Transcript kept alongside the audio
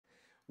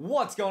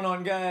What's going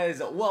on,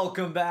 guys?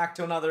 Welcome back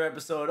to another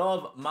episode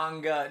of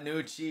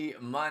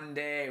Manga-nouchi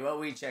Monday, where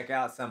we check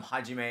out some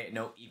Hajime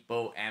no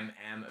Ippo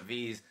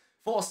MMVs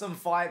for some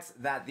fights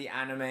that the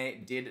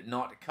anime did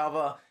not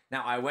cover.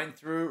 Now, I went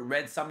through,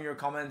 read some of your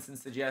comments and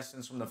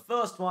suggestions from the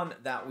first one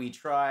that we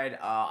tried.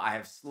 I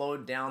have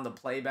slowed down the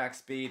playback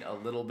speed a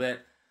little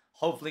bit,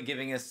 hopefully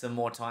giving us some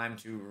more time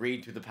to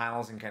read through the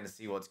panels and kind of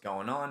see what's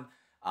going on.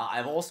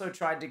 I've also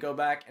tried to go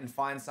back and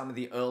find some of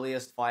the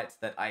earliest fights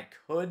that I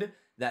could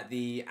that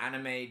the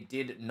anime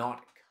did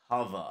not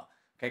cover.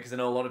 Okay, because I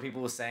know a lot of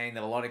people were saying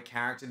that a lot of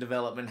character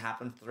development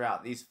happened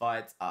throughout these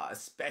fights,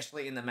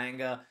 especially in the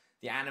manga.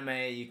 The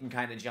anime, you can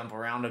kind of jump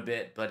around a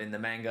bit, but in the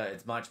manga,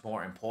 it's much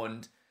more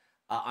important.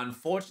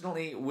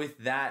 Unfortunately, with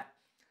that,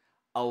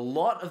 a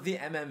lot of the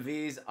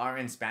MMVs are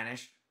in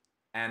Spanish,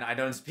 and I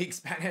don't speak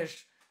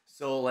Spanish.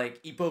 So,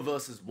 like, Ippo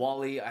versus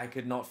Wally, I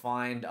could not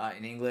find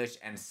in English,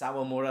 and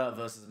Sawamura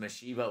versus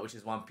Mashiba, which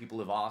is one people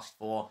have asked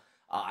for,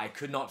 I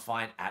could not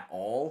find at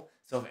all.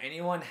 So if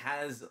anyone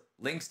has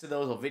links to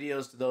those or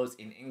videos to those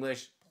in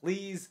English,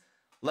 please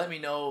let me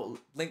know.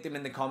 Link them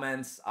in the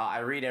comments. I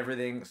read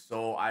everything,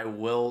 so I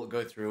will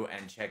go through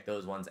and check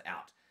those ones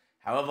out.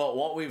 However,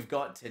 what we've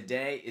got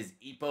today is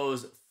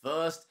Ippo's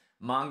first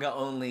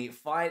manga-only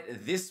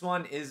fight. This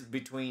one is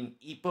between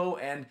Ippo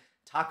and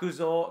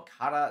Takuzou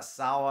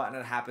Karasawa, and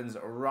it happens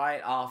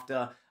right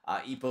after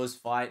Ippo's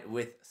fight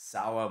with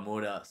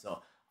Sawamura.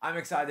 So I'm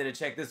excited to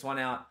check this one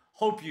out.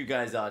 Hope you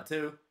guys are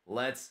too.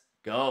 Let's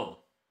go.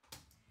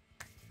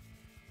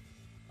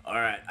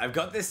 Alright, I've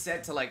got this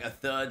set to like a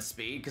third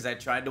speed because I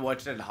tried to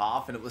watch it at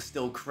half and it was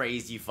still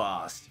crazy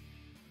fast.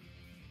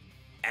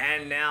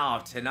 And now,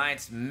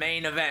 tonight's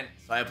main event.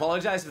 So I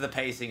apologize if the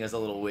pacing is a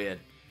little weird.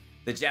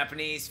 The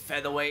Japanese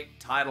featherweight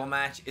title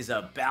match is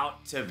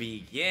about to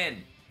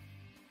begin.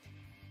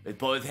 With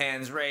both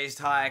hands raised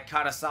high,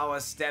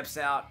 Karasawa steps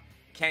out.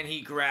 Can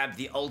he grab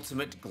the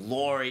ultimate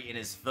glory in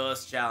his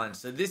first challenge?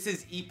 So this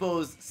is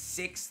Ippo's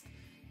 6th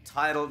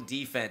title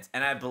defense.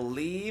 And I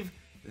believe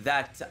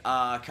that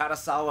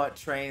Karasawa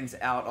trains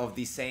out of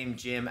the same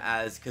gym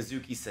as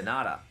Kazuki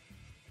Sanada,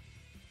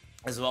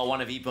 as well,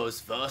 one of Ippo's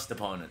first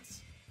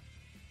opponents.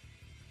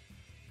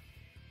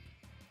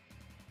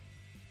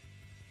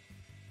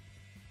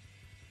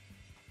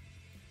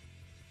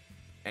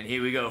 And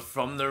here we go,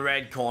 from the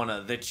red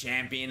corner, the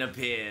champion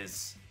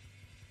appears.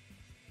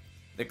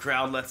 The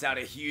crowd lets out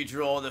a huge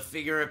roar. The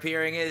figure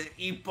appearing is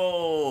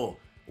Ippo.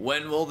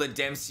 When will the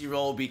Dempsey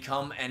roll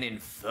become an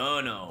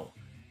inferno?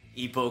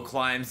 Ippo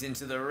climbs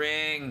into the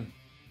ring.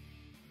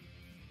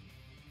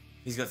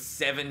 He's got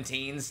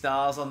 17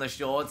 stars on the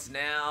shorts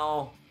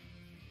now.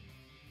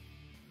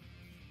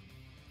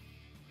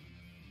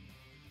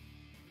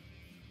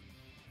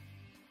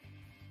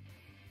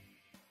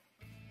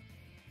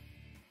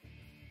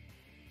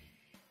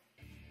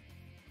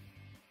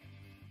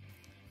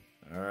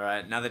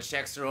 Alright, now the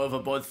checks are over.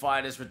 Both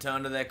fighters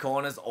return to their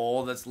corners.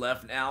 All that's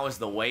left now is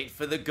the wait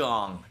for the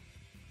gong.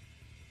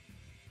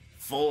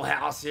 Full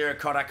house here at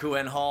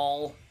Korakuen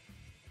Hall.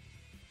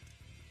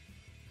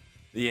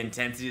 The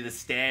intensity of the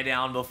stare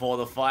down before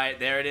the fight.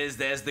 There it is.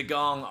 There's the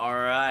gong.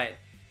 Alright.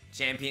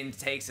 Champion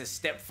takes a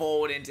step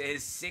forward into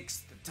his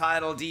 6th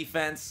title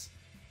defense.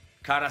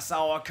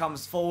 Karasawa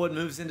comes forward,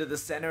 moves into the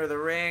center of the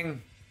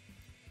ring.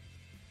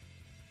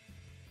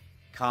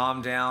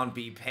 Calm down,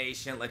 be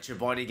patient, let your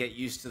body get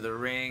used to the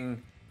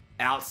ring.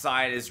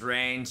 Outside his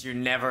range. You're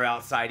never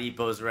outside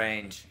Ippo's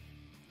range.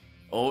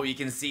 Oh, you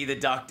can see the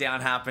duck down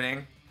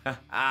happening.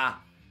 I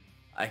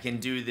can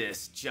do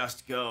this.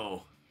 Just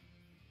go.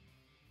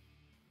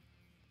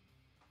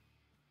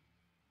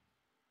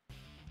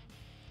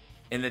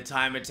 In the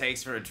time it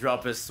takes for a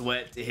drop of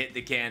sweat to hit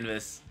the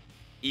canvas.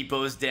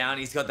 Ippo's down.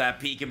 He's got that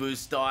peekaboo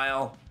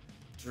style.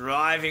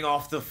 Driving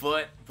off the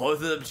foot.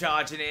 Both of them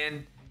charging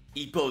in.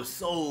 Ippo's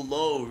so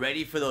low,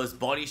 ready for those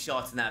body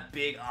shots and that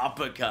big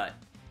uppercut.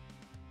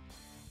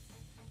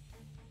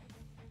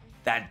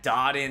 That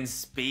dart-in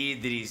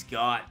speed that he's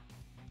got.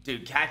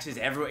 Dude, catches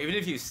everyone. Even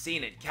if you've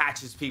seen it,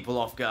 catches people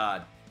off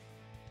guard.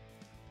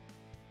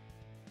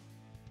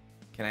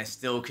 Can I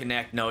still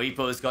connect? No,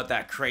 Ippo's got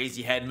that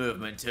crazy head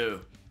movement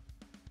too.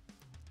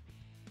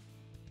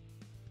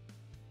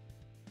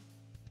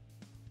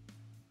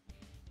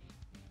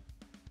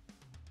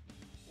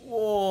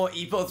 Whoa,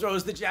 Ippo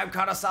throws the jab.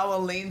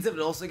 Karasawa leans it,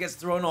 but also gets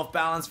thrown off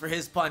balance for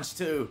his punch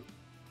too.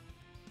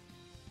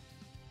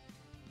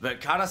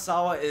 But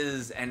Karasawa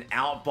is an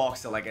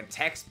outboxer, like a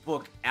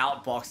textbook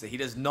outboxer. He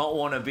does not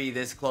want to be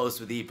this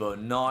close with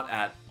Ippo. Not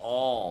at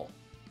all.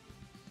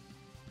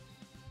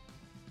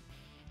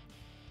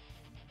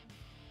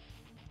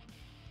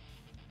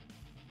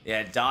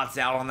 Yeah, darts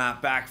out on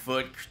that back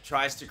foot.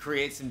 Tries to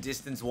create some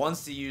distance.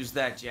 Wants to use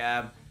that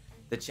jab.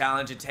 The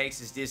challenger takes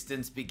his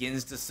distance.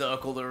 Begins to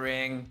circle the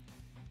ring.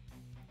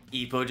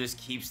 Ippo just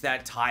keeps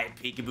that tight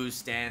peekaboo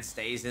stance.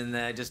 Stays in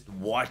there, just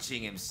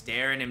watching him,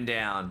 staring him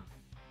down.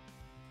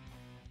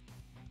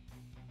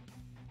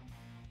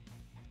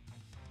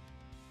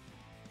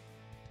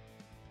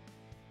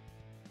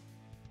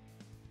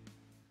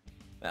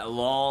 That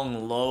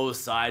long, low,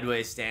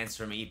 sideways stance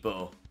from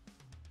Ippo.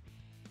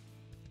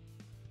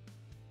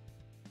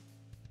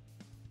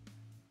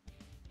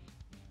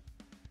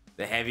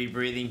 The heavy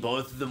breathing,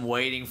 both of them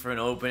waiting for an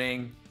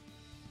opening.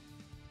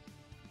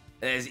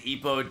 There's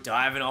Ippo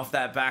diving off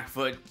that back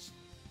foot.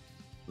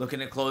 Looking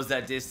to close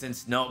that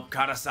distance. Nope,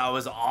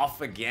 Karasawa's off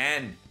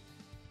again.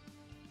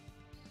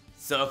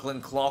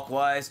 Circling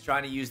clockwise,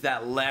 trying to use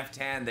that left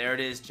hand. There it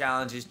is,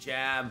 challenges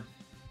jab.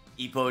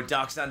 Ippo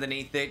ducks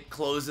underneath it,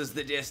 closes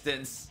the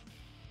distance.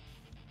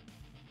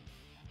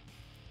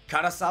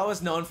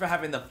 Karasawa's known for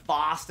having the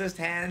fastest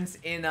hands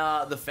in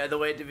the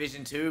featherweight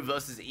division too,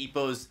 versus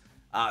Ippo's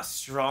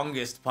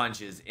strongest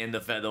punches in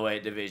the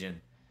featherweight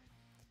division.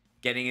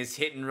 Getting his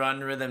hit and run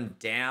rhythm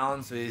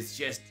down, so he's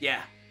just,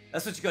 yeah,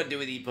 that's what you gotta do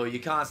with Ippo. You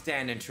can't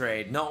stand and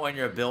trade, not when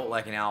you're built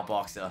like an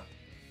outboxer.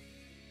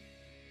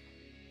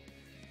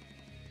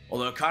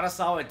 Although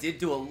Karasawa did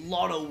do a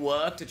lot of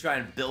work to try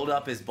and build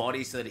up his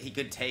body so that he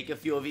could take a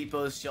few of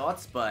Ippo's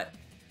shots, but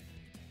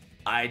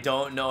I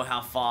don't know how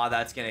far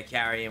that's gonna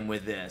carry him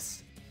with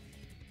this.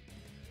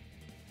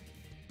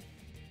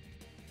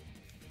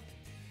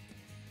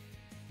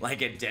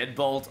 Like a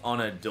deadbolt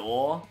on a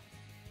door.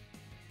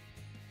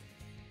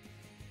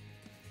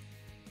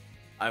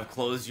 I've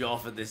closed you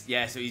off at this.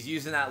 Yeah, so he's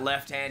using that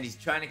left hand. He's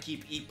trying to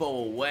keep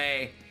Ippo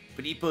away.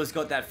 But Ippo's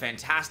got that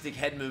fantastic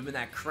head movement,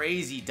 that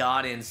crazy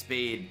dart-in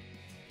speed.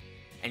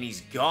 And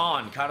he's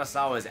gone.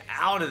 Karasawa's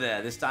out of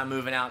there. This time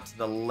moving out to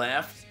the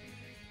left.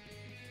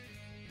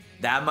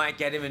 That might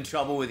get him in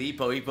trouble with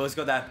Ippo. Ippo's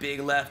got that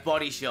big left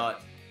body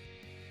shot.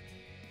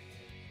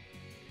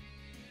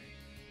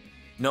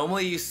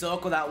 Normally you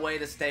circle that way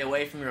to stay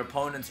away from your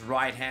opponent's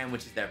right hand,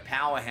 which is their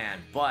power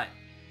hand. But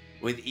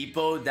with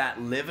Ippo,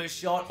 that liver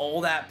shot,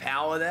 all that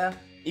power there,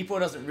 Ippo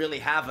doesn't really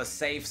have a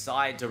safe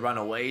side to run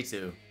away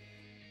to.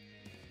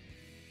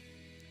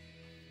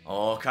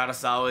 Oh,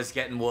 Karasawa's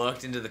getting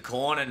worked into the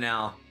corner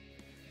now.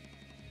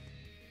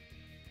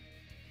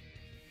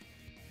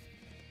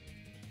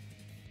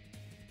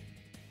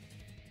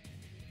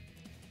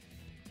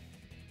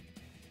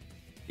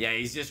 Yeah,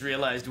 he's just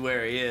realized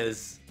where he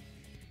is.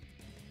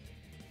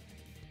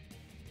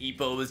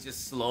 Ippo was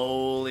just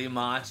slowly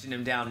marching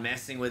him down,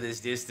 messing with his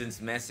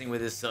distance, messing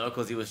with his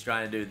circles he was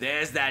trying to do.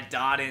 There's that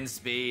dart-in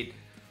speed.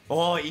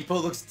 Oh,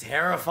 Ippo looks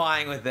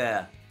terrifying with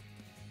that.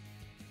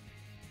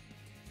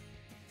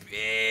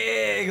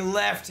 Big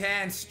left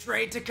hand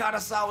straight to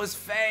Karasawa's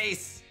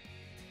face.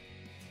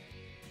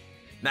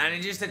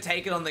 Manages to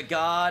take it on the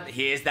guard.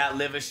 Here's that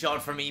liver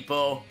shot from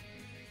Ippo.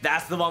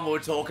 That's the one we were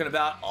talking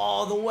about.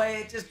 Oh, the way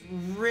it just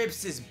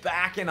rips his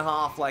back in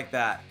half like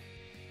that.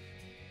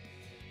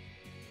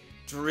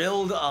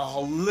 Drilled a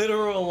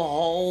literal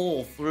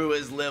hole through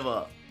his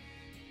liver.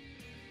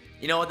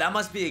 You know what? That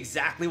must be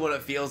exactly what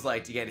it feels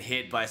like to get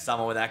hit by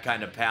someone with that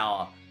kind of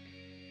power.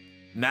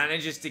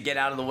 Manages to get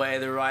out of the way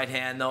of the right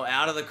hand, though,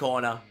 out of the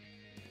corner.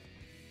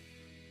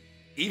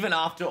 Even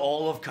after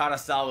all of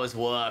Karasawa's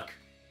work.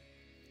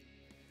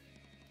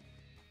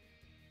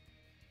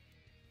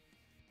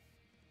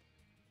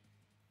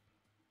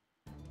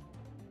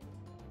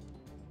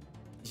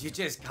 You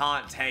just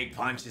can't take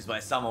punches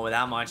by someone with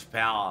that much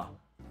power.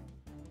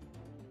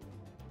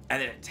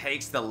 And then it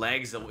takes the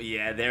legs away.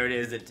 Yeah, there it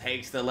is. It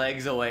takes the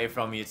legs away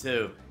from you,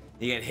 too.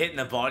 You get hit in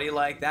the body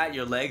like that,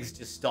 your legs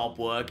just stop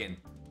working.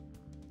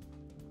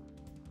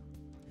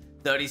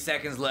 30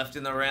 seconds left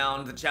in the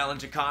round. The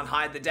challenger can't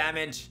hide the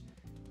damage.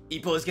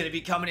 Ippo's going to be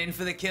coming in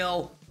for the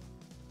kill.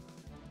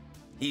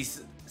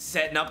 He's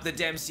setting up the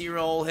Dempsey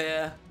roll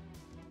here.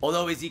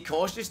 Although, is he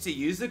cautious to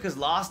use it? Because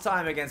last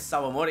time against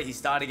Sawamura, he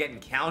started getting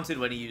countered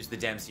when he used the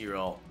Dempsey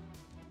roll.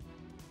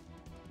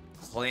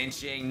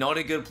 Clinching, not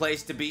a good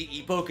place to be.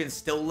 Ippo can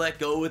still let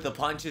go with the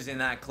punches in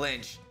that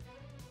clinch.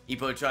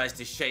 Ippo tries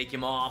to shake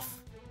him off.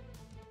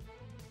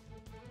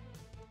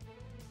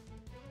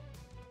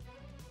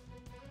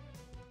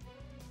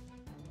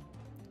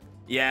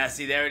 Yeah,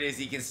 see, there it is.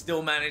 He can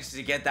still manage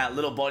to get that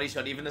little body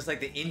shot, even just like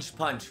the inch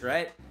punch,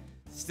 right?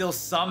 Still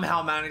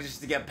somehow manages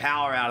to get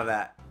power out of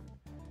that.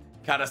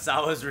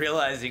 Karasawa's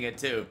realizing it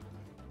too.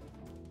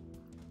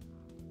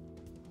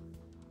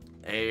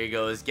 There he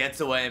goes. Gets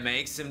away,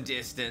 makes some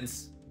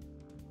distance.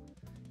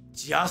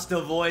 Just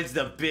avoids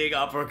the big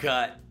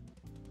uppercut.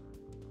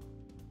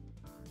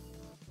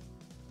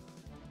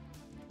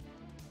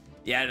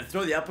 Yeah, to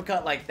throw the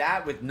uppercut like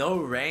that with no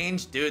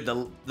range, dude,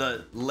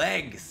 the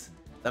legs.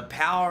 The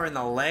power in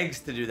the legs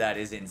to do that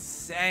is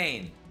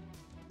insane.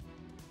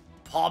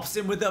 Pops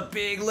him with a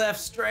big left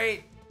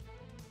straight.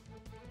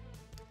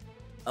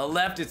 A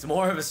left, it's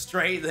more of a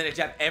straight than a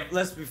jab.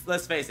 Let's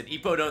face it,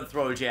 Ippo don't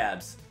throw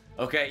jabs.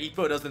 Okay,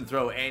 Ippo doesn't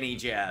throw any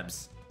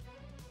jabs.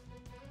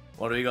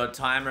 What do we got?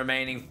 Time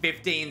remaining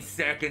 15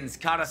 seconds.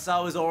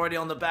 Karasawa's already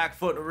on the back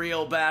foot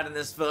real bad in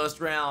this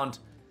first round.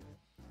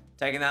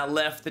 Taking that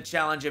left, the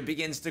challenger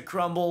begins to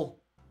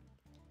crumble.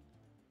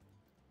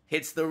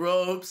 Hits the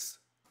ropes.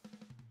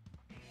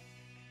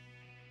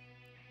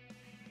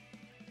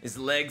 His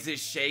legs are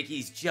shaky.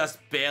 He's just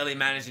barely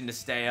managing to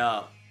stay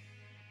up.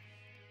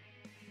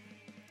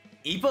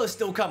 Ippo's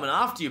still coming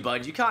after you,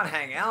 bud. You can't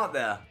hang out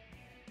there.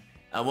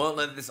 I won't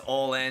let this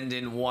all end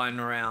in one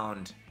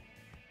round.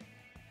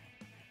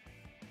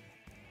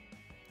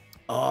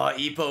 Oh,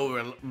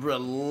 Ippo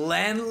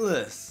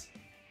relentless.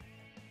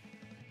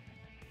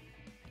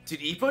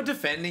 Dude, Ippo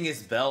defending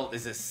his belt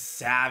is a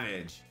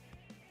savage.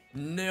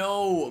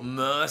 No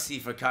mercy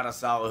for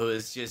Karasawa, who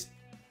is just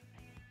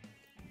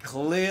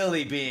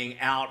clearly being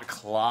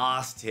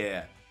outclassed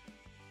here.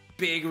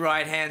 Big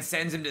right hand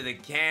sends him to the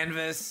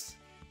canvas.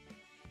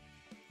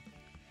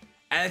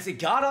 And it's a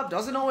guard up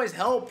doesn't always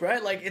help,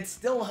 right? Like, it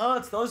still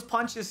hurts. Those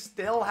punches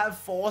still have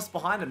force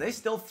behind them. They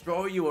still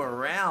throw you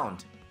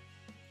around.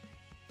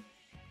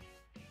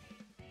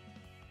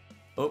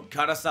 Oh,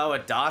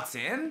 Karasawa darts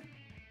in.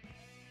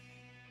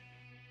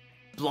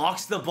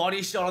 Blocks the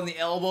body shot on the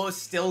elbow.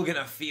 Still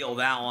gonna feel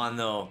that one,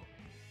 though.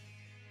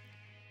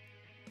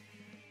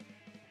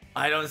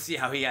 I don't see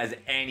how he has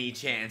any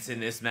chance in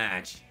this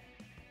match.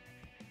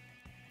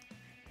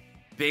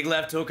 Big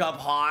left hook up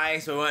high.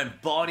 So we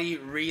went body,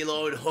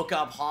 reload, hook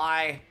up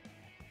high.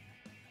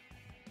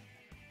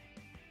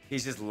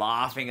 He's just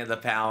laughing at the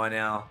power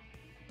now.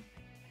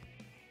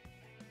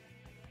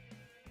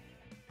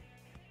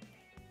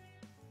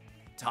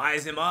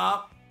 Ties him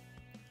up.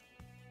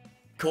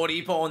 Caught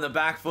Ippo on the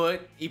back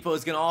foot.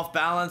 Ippo's gonna off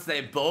balance.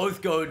 They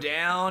both go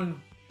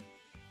down.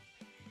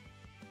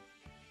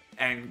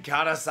 And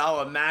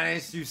Karasawa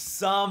managed to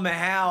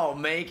somehow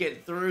make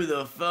it through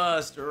the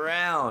first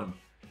round.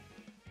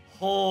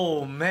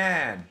 Oh,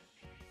 man.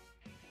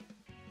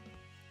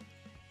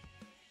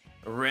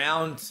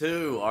 Round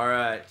 2.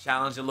 Alright,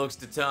 challenger looks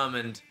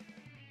determined.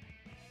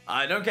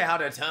 I don't care how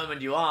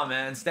determined you are,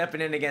 man.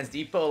 Stepping in against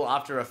Ippo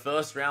after a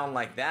first round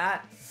like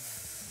that.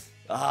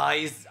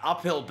 He's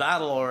uphill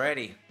battle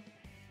already.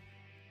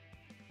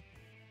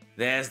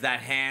 There's that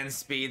hand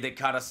speed that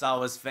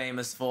Karasawa's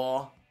famous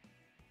for.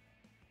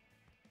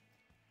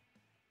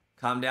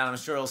 Calm down, I'm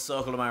sure he'll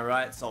circle to my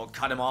right, so I'll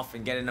cut him off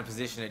and get in a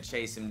position to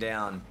chase him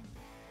down.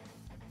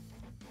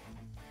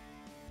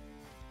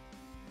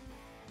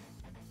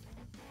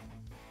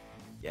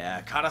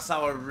 Yeah,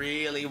 Karasawa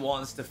really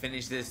wants to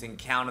finish this and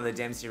counter the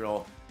Dempsey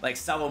roll. Like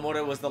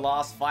Sawamoto was the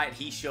last fight,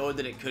 he showed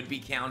that it could be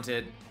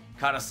countered.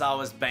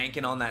 Karasawa's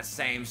banking on that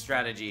same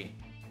strategy.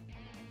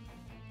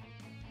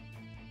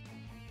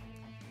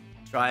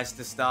 Tries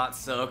to start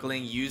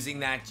circling, using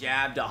that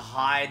jab to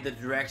hide the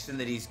direction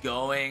that he's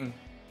going.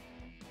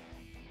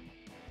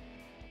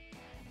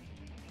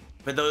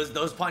 But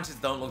those punches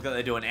don't look like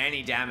they're doing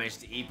any damage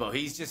to Ippo.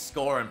 He's just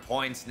scoring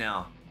points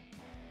now.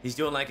 He's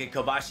doing like a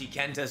Kobashi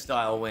Kenta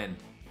style win.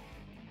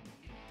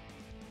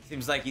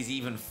 Seems like he's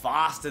even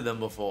faster than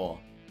before.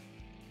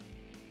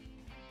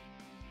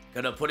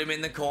 Gonna put him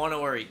in the corner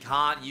where he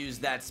can't use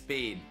that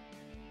speed.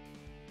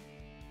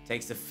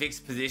 Takes a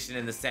fixed position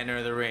in the center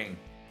of the ring.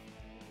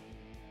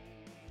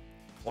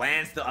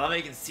 Plants the... I love how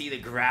you can see the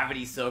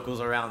gravity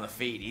circles around the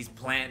feet. He's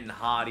planting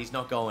hard. He's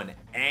not going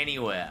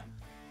anywhere.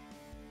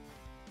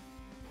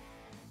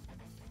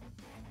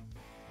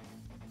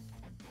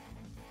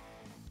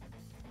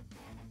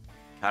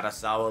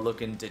 Karasawa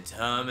looking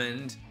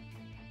determined.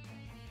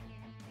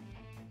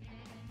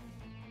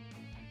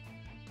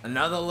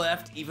 Another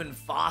left, even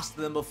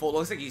faster than before.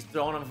 Looks like he's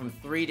throwing him from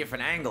 3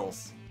 different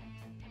angles.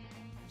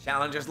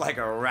 Challenger's like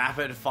a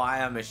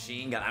rapid-fire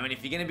machine gun. I mean,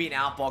 if you're going to be an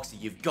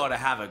outboxer, you've got to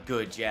have a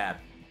good jab.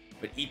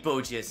 But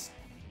Ippo just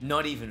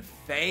not even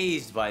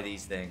phased by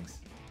these things.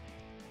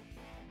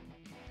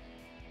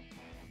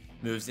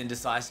 Moves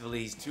indecisively.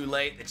 He's too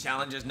late. The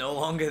challenger's no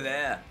longer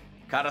there.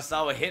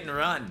 Karasawa hit and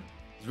run.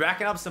 He's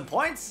racking up some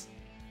points.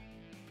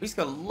 He's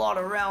got a lot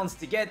of rounds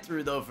to get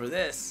through, though, for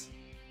this.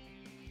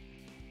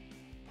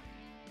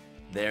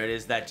 There it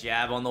is, that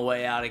jab on the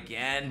way out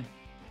again.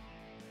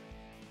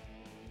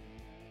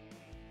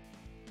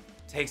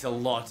 Takes a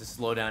lot to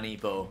slow down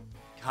Ippo.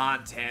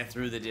 Can't tear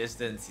through the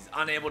distance. He's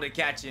unable to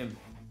catch him.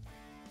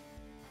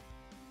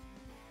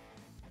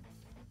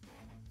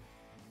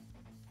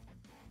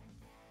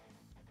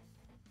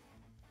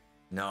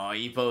 No,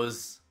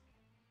 Ippo's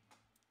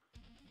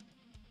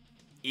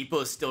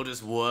still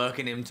just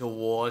working him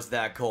towards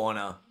that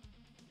corner.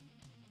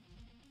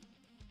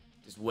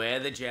 Just wear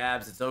the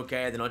jabs. It's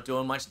okay. They're not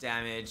doing much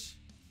damage.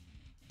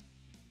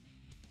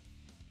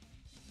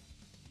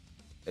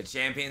 The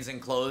champion's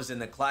enclosed in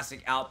the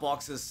classic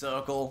outboxer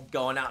circle.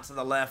 Going out to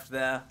the left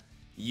there.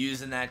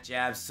 Using that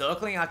jab.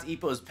 Circling out to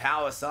Ippo's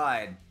power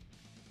side.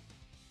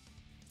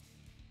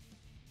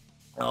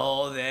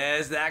 Oh,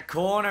 there's that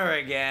corner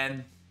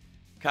again.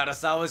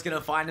 Karasawa's going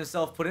to find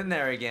himself put in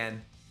there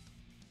again.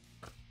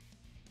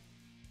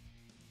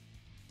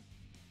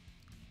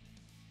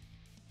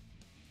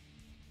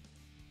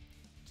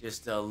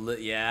 Just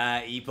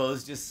yeah,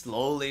 Ippo's just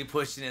slowly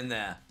pushing in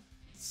there.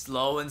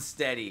 Slow and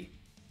steady.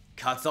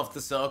 Cuts off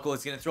the circle.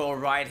 It's going to throw a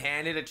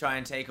right-hander to try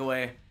and take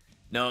away.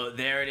 No,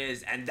 there it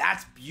is. And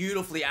that's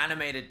beautifully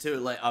animated too.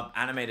 Like,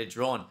 animated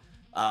drawn.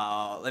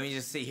 Let me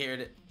just see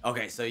here.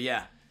 Okay, so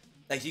yeah.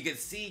 Like, you could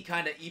see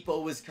kind of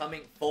Ippo was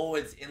coming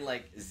forwards in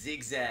like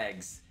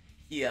zigzags.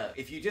 here.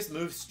 If you just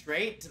move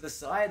straight to the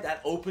side,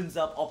 that opens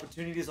up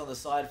opportunities on the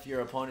side for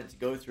your opponent to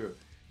go through.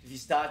 If you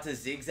start to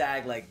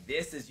zigzag like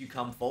this as you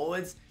come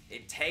forwards,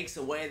 it takes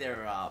away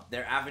their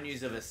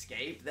avenues of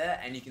escape there,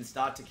 and you can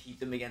start to keep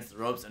them against the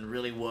ropes and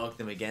really work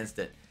them against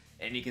it.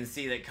 And you can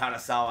see that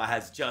Karasawa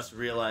has just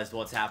realized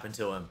what's happened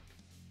to him.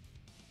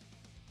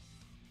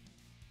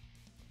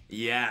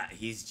 Yeah,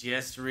 he's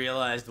just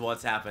realized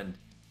what's happened.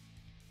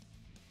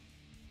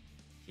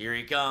 Here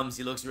he comes.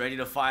 He looks ready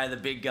to fire the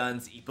big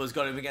guns. Ippo's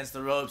got him against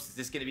the ropes. Is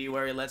this going to be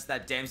where he lets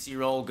that Dempsey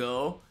roll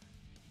go?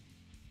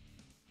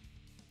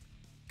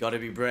 Gotta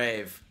be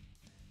brave.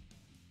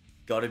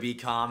 Gotta be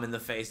calm in the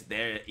face.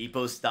 There,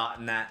 Ippo's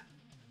starting that.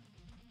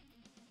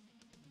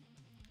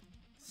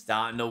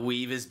 Starting to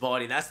weave his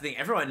body. That's the thing.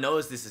 Everyone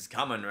knows this is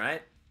coming,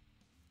 right?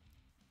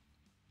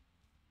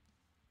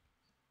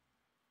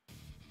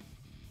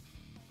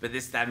 But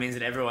that means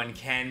that everyone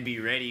can be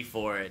ready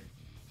for it.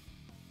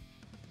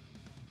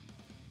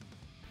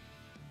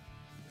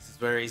 This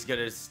is where he's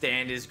gonna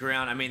stand his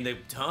ground. I mean, the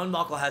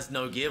turnbuckle has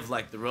no give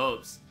like the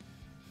ropes.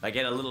 If I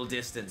get a little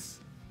distance.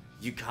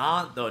 You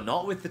can't though,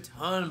 not with the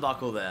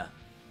turnbuckle there.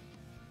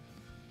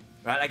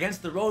 Right,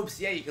 against the ropes,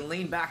 yeah, you can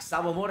lean back.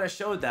 Sawamura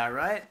showed that,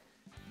 right?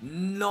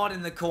 Not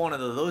in the corner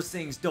though, those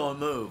things don't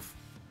move.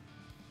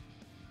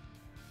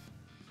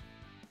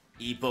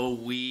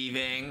 Ippo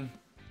weaving.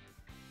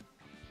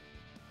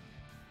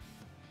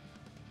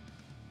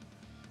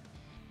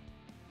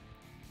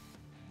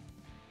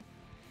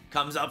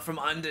 Comes up from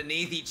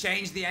underneath, he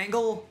changed the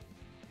angle.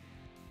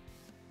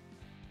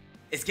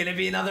 It's gonna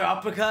be another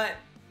uppercut.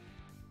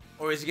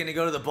 Or is he gonna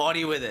go to the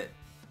body with it?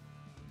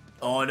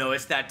 Oh no,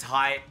 it's that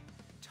tight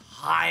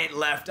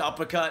left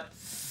uppercut.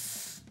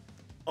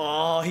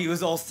 Oh, he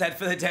was all set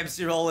for the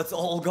Dempsey roll. It's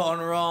all gone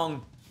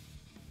wrong.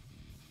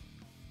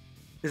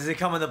 Does it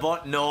come in the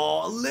bot?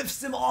 No,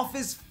 lifts him off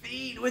his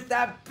feet with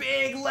that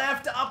big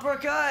left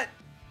uppercut.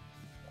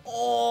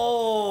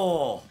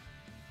 Oh.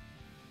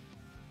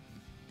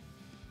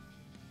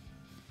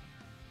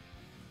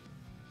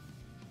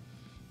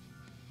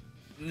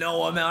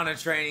 No amount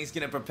of training is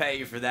going to prepare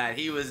you for that.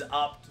 He was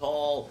up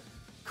tall,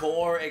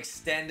 core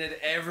extended,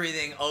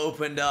 everything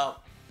opened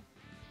up.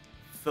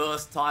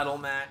 First title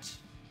match.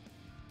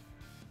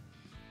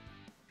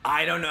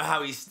 I don't know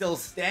how he's still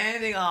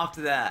standing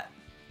after that.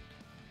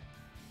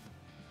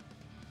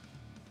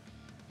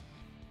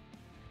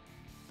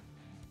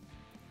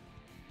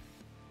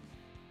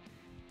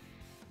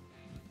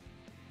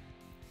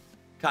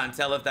 Can't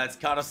tell if that's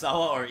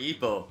Karasawa or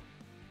Ippo.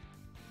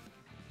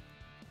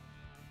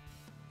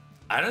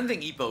 I don't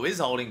think Ippo is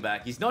holding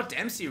back. He's not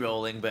Dempsey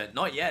rolling, but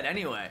not yet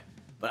anyway.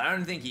 But I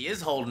don't think he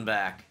is holding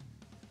back.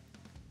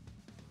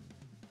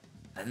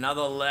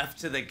 Another left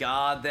to the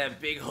guard there.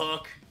 Big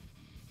hook.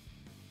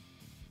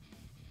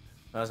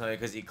 That's why,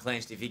 because he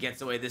clinched. If he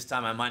gets away this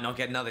time, I might not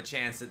get another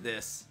chance at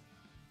this.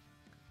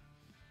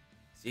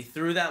 So he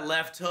threw that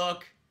left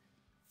hook.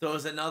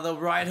 Throws another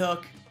right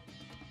hook.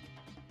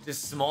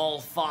 Just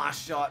small,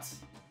 fast shots.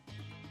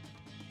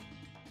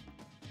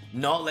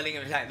 Not letting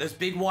him attack. Those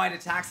big wide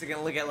attacks are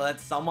going to let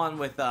someone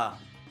with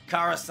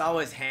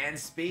Karasawa's hand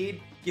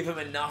speed give him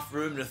enough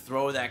room to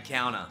throw that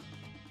counter.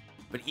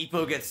 But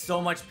Ippo gets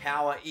so much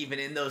power even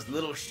in those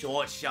little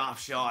short, sharp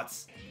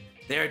shots.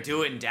 They're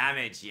doing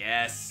damage,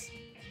 yes.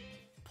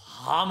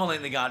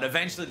 Pummeling the guard.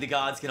 Eventually the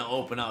guard's going to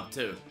open up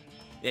too.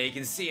 Yeah, you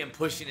can see him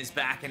pushing his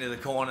back into the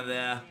corner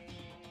there.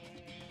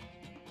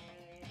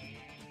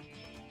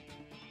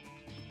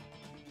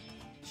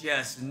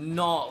 Just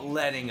not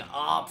letting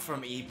up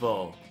from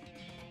Ippo.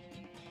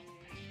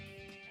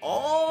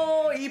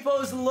 Oh,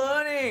 Ippo's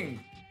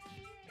learning.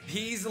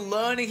 He's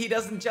learning he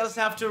doesn't just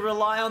have to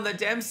rely on the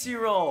Dempsey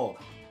roll.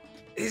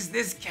 Is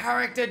this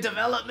character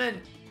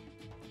development?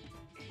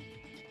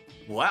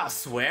 Wow,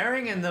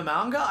 swearing in the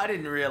manga? I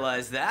didn't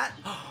realize that.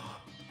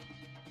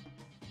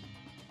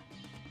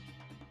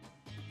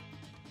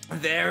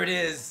 There it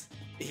is.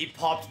 He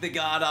popped the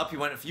guard up. He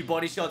went a few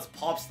body shots,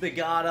 pops the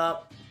guard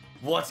up.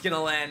 What's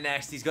gonna land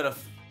next? He's got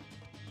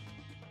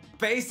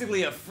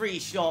basically a free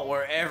shot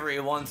wherever he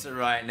wants it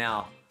right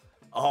now.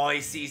 Oh,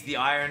 he sees the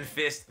Iron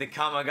Fist, the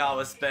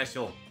Kamigawa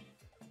special.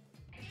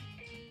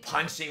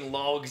 Punching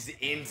logs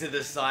into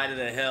the side of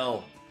the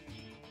hill.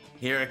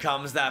 Here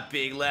comes that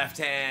big left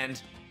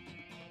hand.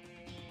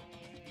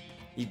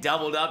 He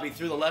doubled up, he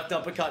threw the left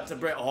uppercut to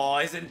Brett. Oh,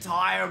 his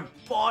entire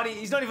body.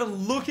 He's not even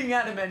looking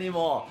at him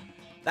anymore.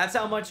 That's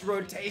how much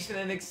rotation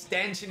and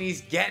extension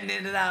he's getting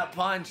into that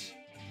punch.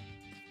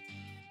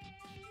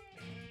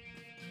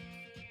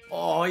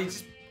 Oh,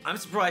 I'm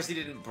surprised he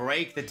didn't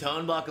break the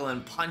turnbuckle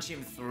and punch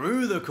him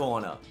through the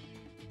corner.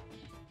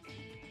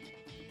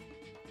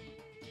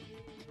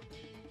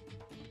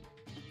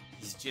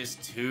 He's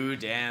just too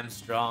damn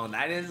strong.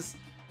 That is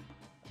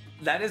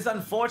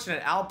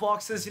unfortunate.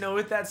 Outboxes, you know,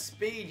 with that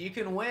speed, you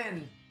can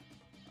win.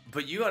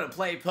 But you gotta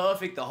play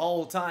perfect the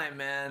whole time,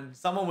 man.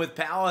 Someone with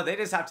power, they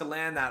just have to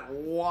land that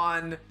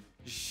one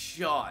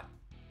shot.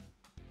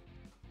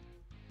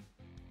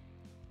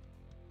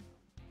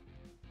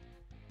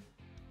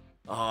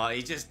 Oh,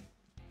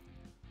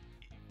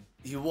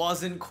 He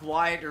wasn't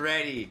quite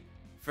ready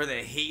for the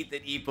heat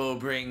that Ippo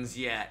brings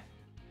yet.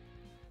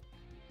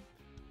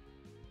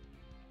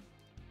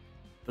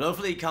 But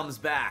hopefully he comes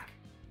back.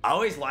 I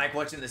always like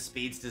watching the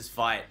speedsters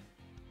fight.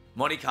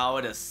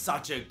 Morikawa does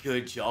such a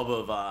good job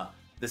of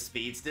the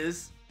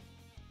speedsters.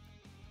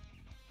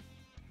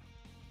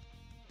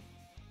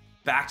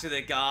 Back to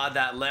the guard,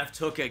 that left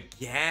hook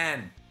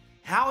again.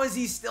 How is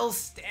he still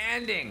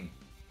standing?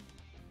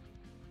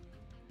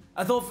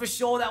 I thought for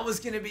sure that was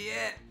going to be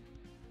it.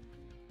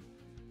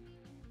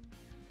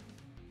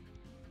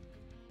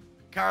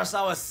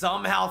 Karasawa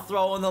somehow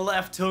throwing the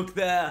left hook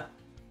there.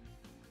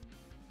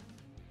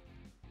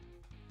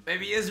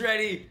 Maybe he is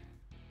ready.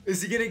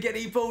 Is he going to get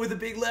Ippo with a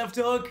big left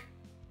hook?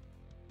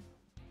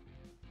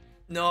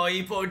 No,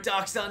 Ippo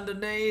ducks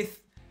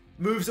underneath.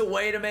 Moves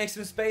away to make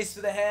some space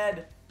for the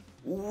head.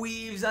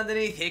 Weaves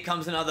underneath. Here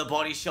comes another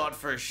body shot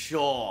for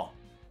sure.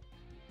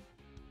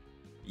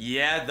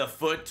 Yeah, the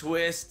foot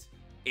twist.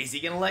 Is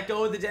he going to let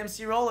go of the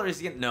Dempsey roll or is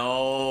he going to...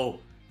 No.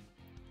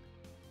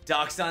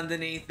 Ducks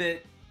underneath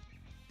it.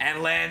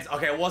 And lands.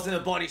 Okay, it wasn't a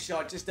body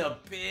shot. Just a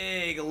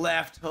big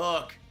left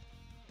hook.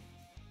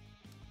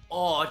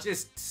 Oh,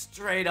 just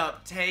straight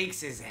up takes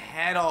his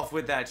head off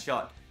with that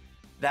shot.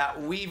 That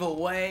weave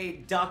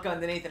away, duck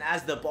underneath, and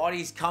as the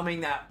body's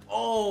coming, that,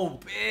 oh,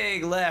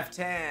 big left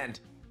hand.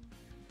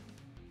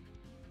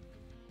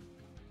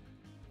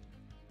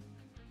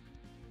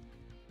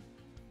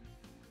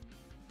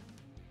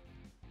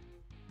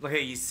 Look,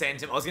 he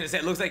sent him, I was going to say,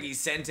 it looks like he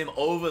sent him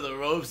over the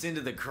ropes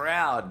into the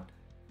crowd.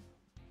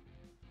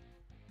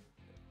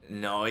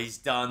 No, he's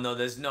done, though.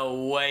 There's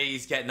no way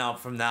he's getting up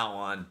from that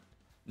one.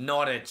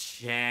 Not a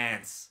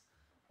chance.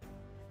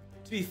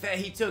 To be fair,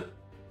 he took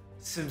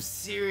some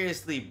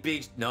seriously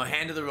big... No,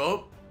 hand to the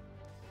rope.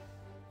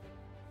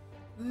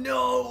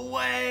 No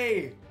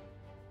way!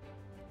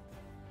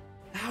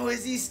 How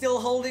is he still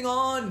holding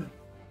on?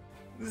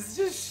 This is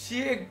just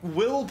sheer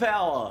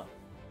willpower.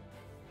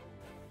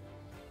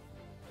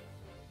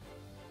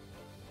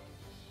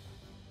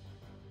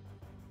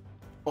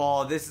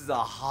 Oh, this is a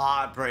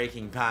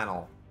heartbreaking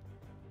panel.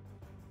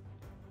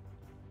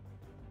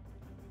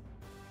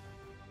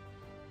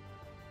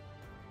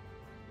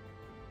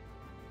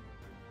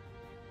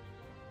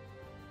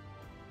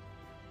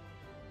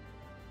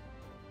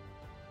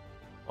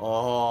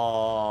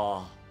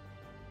 Oh.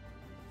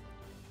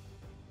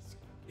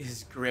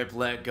 His grip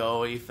let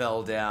go, he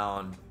fell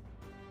down.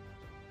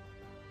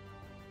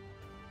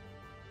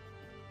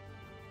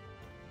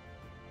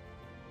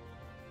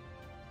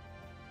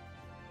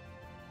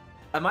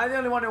 Am I the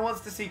only one who wants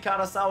to see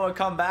Karasawa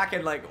come back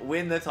and like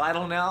win the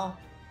title now?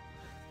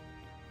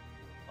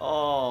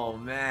 Oh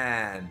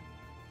man.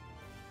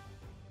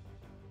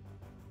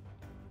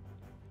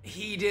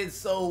 He did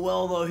so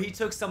well though. He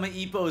took some of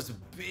Ippo's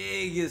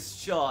biggest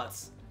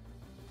shots.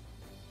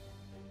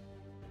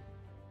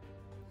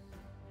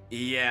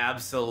 Yeah,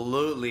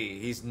 absolutely.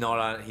 He's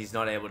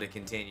not able to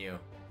continue.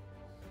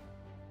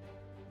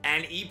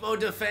 And Ippo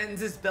defends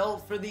his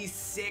belt for the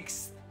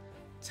 6th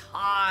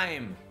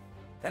time.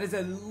 That is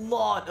a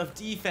lot of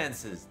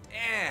defenses.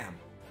 Damn.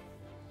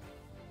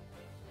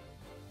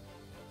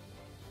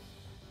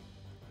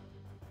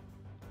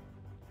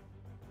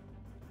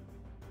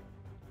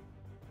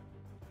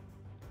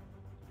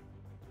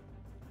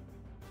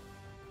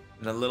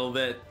 And a little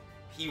bit,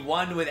 he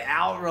won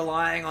without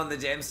relying on the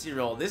Dempsey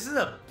roll. This is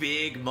a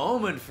big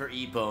moment for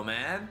Ippo,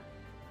 man.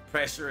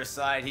 Pressure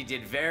aside, he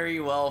did very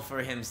well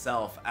for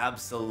himself.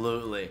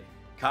 Absolutely.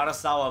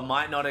 Karasawa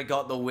might not have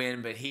got the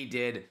win, but he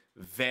did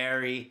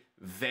very,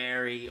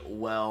 very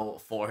well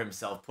for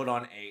himself. Put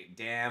on a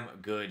damn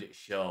good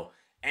show.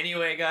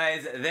 Anyway,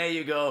 guys, there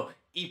you go.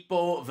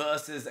 Ippo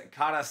versus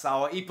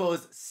Karasawa.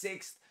 Ippo's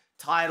 6th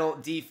title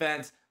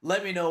defense.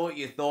 Let me know what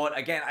you thought.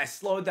 Again, I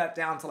slowed that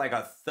down to like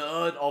a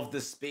third of the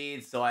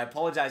speed, so I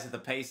apologize if the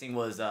pacing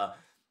was a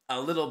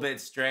little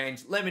bit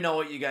strange. Let me know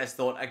what you guys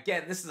thought.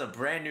 Again, this is a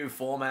brand new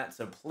format,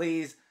 so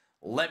please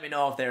let me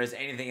know if there is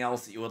anything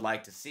else that you would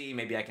like to see.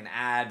 Maybe I can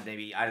add,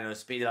 maybe, I don't know,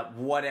 speed it up,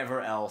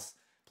 whatever else.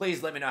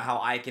 Please let me know how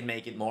I can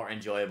make it more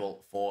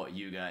enjoyable for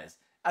you guys.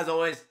 As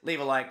always, leave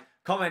a like,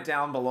 comment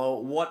down below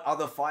what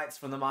other fights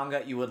from the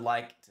manga you would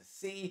like to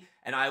see,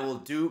 and I will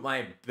do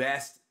my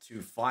best to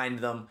find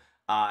them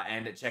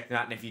and check them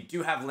out. And if you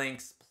do have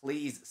links,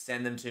 please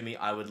send them to me.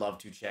 I would love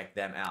to check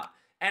them out.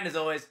 And as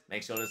always,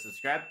 make sure to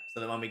subscribe so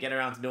that when we get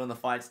around to doing the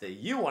fights that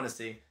you want to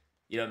see,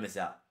 you don't miss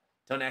out.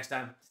 Till next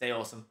time, stay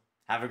awesome.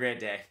 Have a great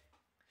day.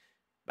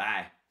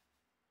 Bye.